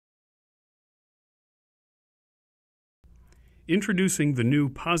Introducing the new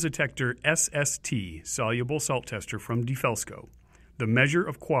PosiTector SST soluble salt tester from DeFelsko, the measure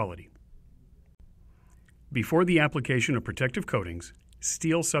of quality. Before the application of protective coatings,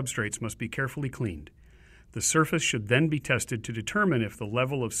 steel substrates must be carefully cleaned. The surface should then be tested to determine if the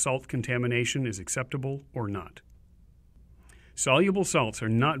level of salt contamination is acceptable or not. Soluble salts are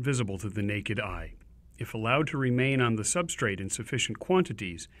not visible to the naked eye. If allowed to remain on the substrate in sufficient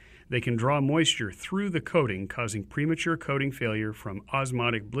quantities, they can draw moisture through the coating, causing premature coating failure from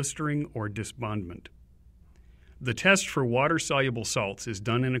osmotic blistering or disbondment. The test for water-soluble salts is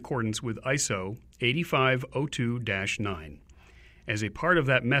done in accordance with ISO 8502-9. As a part of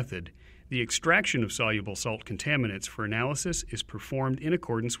that method, the extraction of soluble salt contaminants for analysis is performed in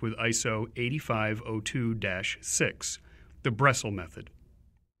accordance with ISO 8502-6, the Bresle method.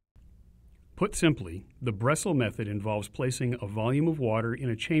 Put simply, the Bresle method involves placing a volume of water in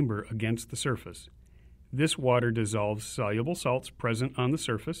a chamber against the surface. This water dissolves soluble salts present on the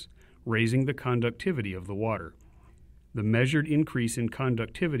surface, raising the conductivity of the water. The measured increase in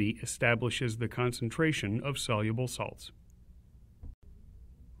conductivity establishes the concentration of soluble salts.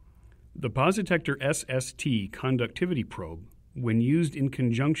 The PosiTector SST conductivity probe, when used in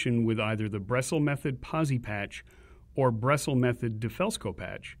conjunction with either the Bresle method PosiPatch or Bresle method DeFelsko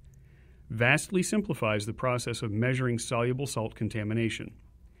patch, vastly simplifies the process of measuring soluble salt contamination.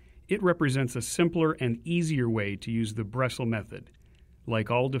 It represents a simpler and easier way to use the Bresle method. Like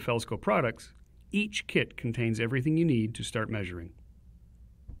all DeFelsko products, each kit contains everything you need to start measuring.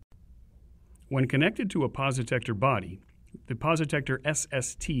 When connected to a PosiTector body, the PosiTector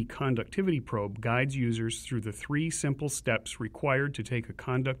SST conductivity probe guides users through the 3 simple steps required to take a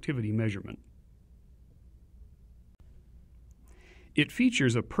conductivity measurement. It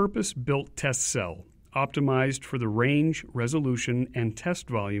features a purpose-built test cell, optimized for the range, resolution, and test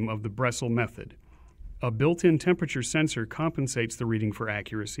volume of the Bresle method. A built-in temperature sensor compensates the reading for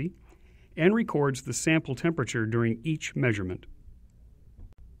accuracy and records the sample temperature during each measurement.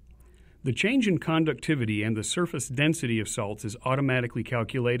 The change in conductivity and the surface density of salts is automatically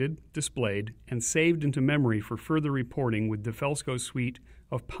calculated, displayed, and saved into memory for further reporting with DeFelsko's suite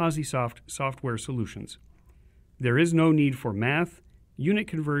of PosiSoft software solutions. There is no need for math, unit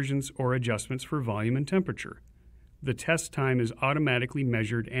conversions, or adjustments for volume and temperature. The test time is automatically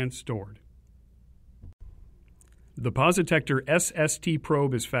measured and stored. The PosiTector SST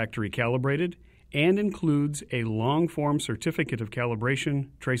probe is factory calibrated and includes a long-form certificate of calibration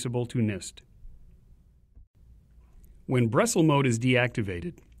traceable to NIST. When Bresle mode is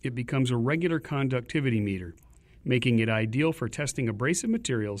deactivated, it becomes a regular conductivity meter, making it ideal for testing abrasive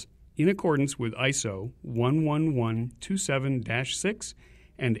materials in accordance with ISO 11127-6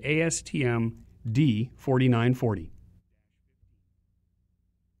 and ASTM D4940.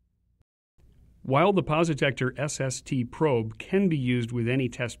 While the PosiTector SST probe can be used with any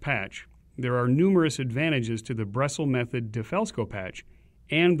test patch, there are numerous advantages to the Bresle method DeFelsko patch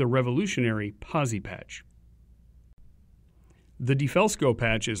and the revolutionary PosiPatch. The DeFelsko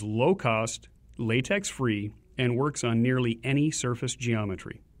patch is low-cost, latex-free, and works on nearly any surface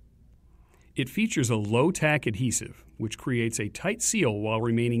geometry. It features a low-tack adhesive, which creates a tight seal while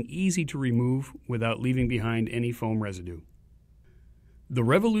remaining easy to remove without leaving behind any foam residue. The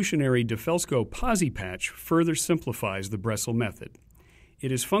revolutionary DeFelsko PosiPatch further simplifies the Bresle method. It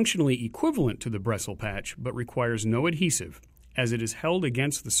is functionally equivalent to the Bresle patch, but requires no adhesive, as it is held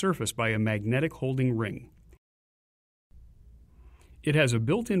against the surface by a magnetic holding ring. It has a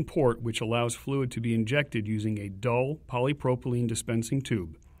built-in port which allows fluid to be injected using a dull polypropylene dispensing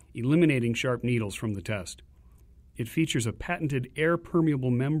tube, eliminating sharp needles from the test. It features a patented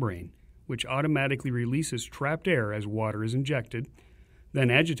air-permeable membrane, which automatically releases trapped air as water is injected,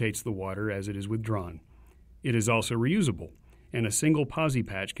 then agitates the water as it is withdrawn. It is also reusable, and a single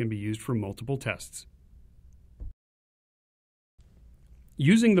PosiPatch can be used for multiple tests.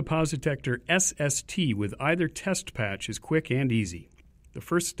 Using the PosiTector SST with either test patch is quick and easy. The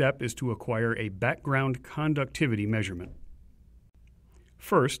first step is to acquire a background conductivity measurement.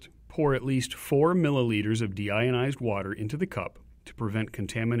 First, pour at least 4 milliliters of deionized water into the cup to prevent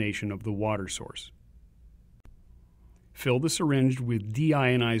contamination of the water source. Fill the syringe with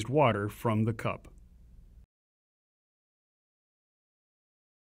deionized water from the cup.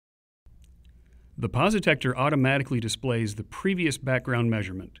 The PosiTector automatically displays the previous background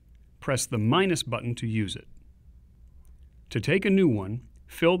measurement. Press the minus button to use it. To take a new one,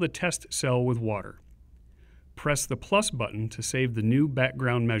 fill the test cell with water. Press the plus button to save the new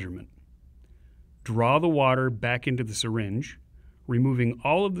background measurement. Draw the water back into the syringe, removing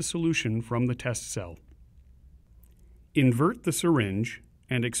all of the solution from the test cell. Invert the syringe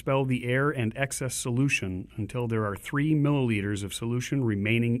and expel the air and excess solution until there are 3 milliliters of solution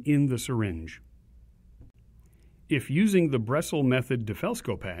remaining in the syringe. If using the Bresle method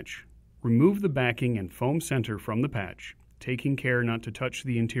DeFelsko patch, remove the backing and foam center from the patch, taking care not to touch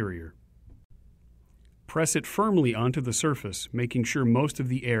the interior. Press it firmly onto the surface, making sure most of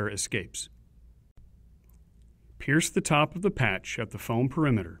the air escapes. Pierce the top of the patch at the foam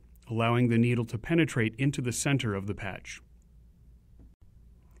perimeter, allowing the needle to penetrate into the center of the patch.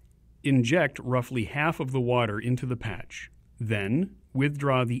 Inject roughly half of the water into the patch, then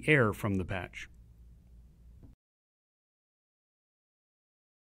withdraw the air from the patch.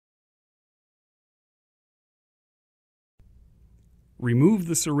 Remove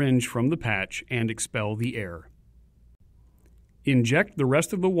the syringe from the patch and expel the air. Inject the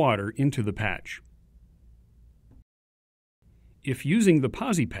rest of the water into the patch. If using the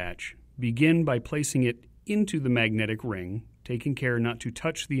Posi patch, begin by placing it into the magnetic ring, taking care not to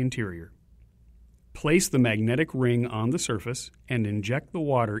touch the interior. Place the magnetic ring on the surface and inject the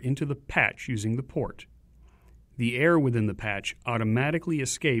water into the patch using the port. The air within the patch automatically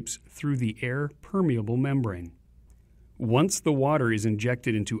escapes through the air-permeable membrane. Once the water is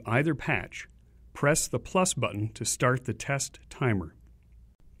injected into either patch, press the plus button to start the test timer.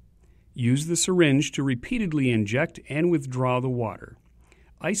 Use the syringe to repeatedly inject and withdraw the water.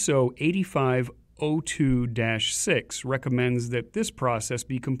 ISO 8502-6 recommends that this process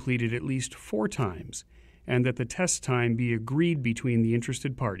be completed at least 4 times and that the test time be agreed between the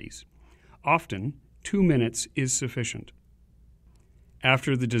interested parties. Often, 2 minutes is sufficient.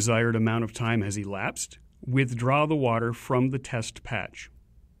 After the desired amount of time has elapsed, withdraw the water from the test patch.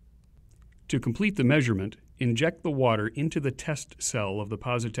 To complete the measurement, inject the water into the test cell of the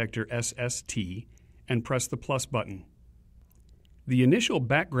PosiTector SST and press the plus button. The initial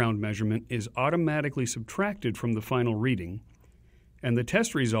background measurement is automatically subtracted from the final reading, and the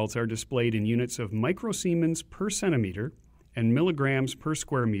test results are displayed in units of microsiemens per centimeter and milligrams per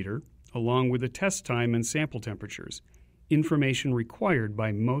square meter, along with the test time and sample temperatures, information required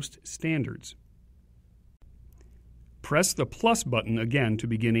by most standards. Press the plus button again to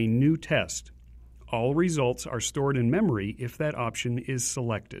begin a new test. All results are stored in memory if that option is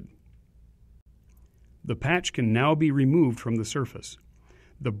selected. The patch can now be removed from the surface.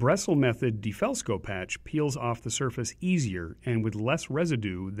 The Bresle method DeFelsko patch peels off the surface easier and with less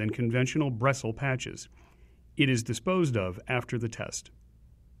residue than conventional Bresle patches. It is disposed of after the test.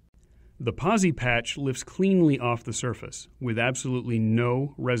 The Posi patch lifts cleanly off the surface with absolutely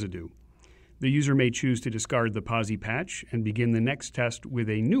no residue. The user may choose to discard the Posi patch and begin the next test with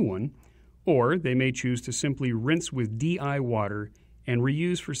a new one, or they may choose to simply rinse with DI water and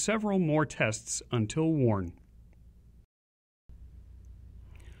reuse for several more tests until worn.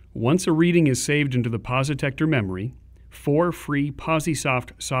 Once a reading is saved into the PosiTector memory, 4 free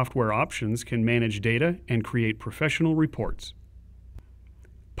PosiSoft software options can manage data and create professional reports.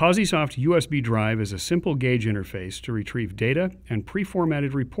 PosiSoft USB Drive is a simple gauge interface to retrieve data and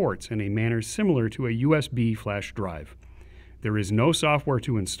pre-formatted reports in a manner similar to a USB flash drive. There is no software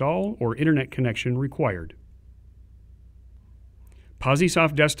to install or internet connection required.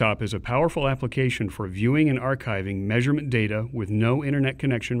 PosiSoft Desktop is a powerful application for viewing and archiving measurement data with no internet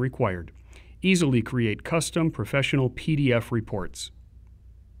connection required. Easily create custom professional PDF reports.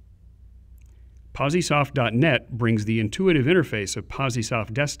 PosiSoft.net brings the intuitive interface of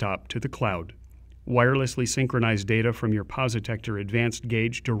PosiSoft Desktop to the cloud. Wirelessly synchronize data from your PosiTector Advanced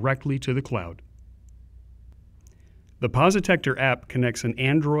Gauge directly to the cloud. The PosiTector app connects an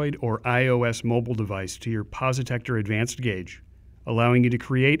Android or iOS mobile device to your PosiTector Advanced Gauge, allowing you to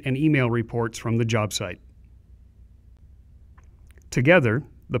create and email reports from the job site. Together,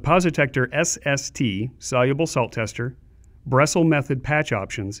 the PosiTector SST soluble salt tester, Bresle method patch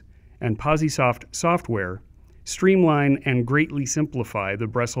options, and PosiSoft software streamline and greatly simplify the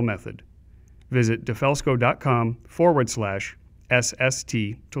Bresle method. Visit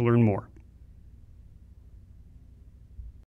DeFelsko.com/SST to learn more.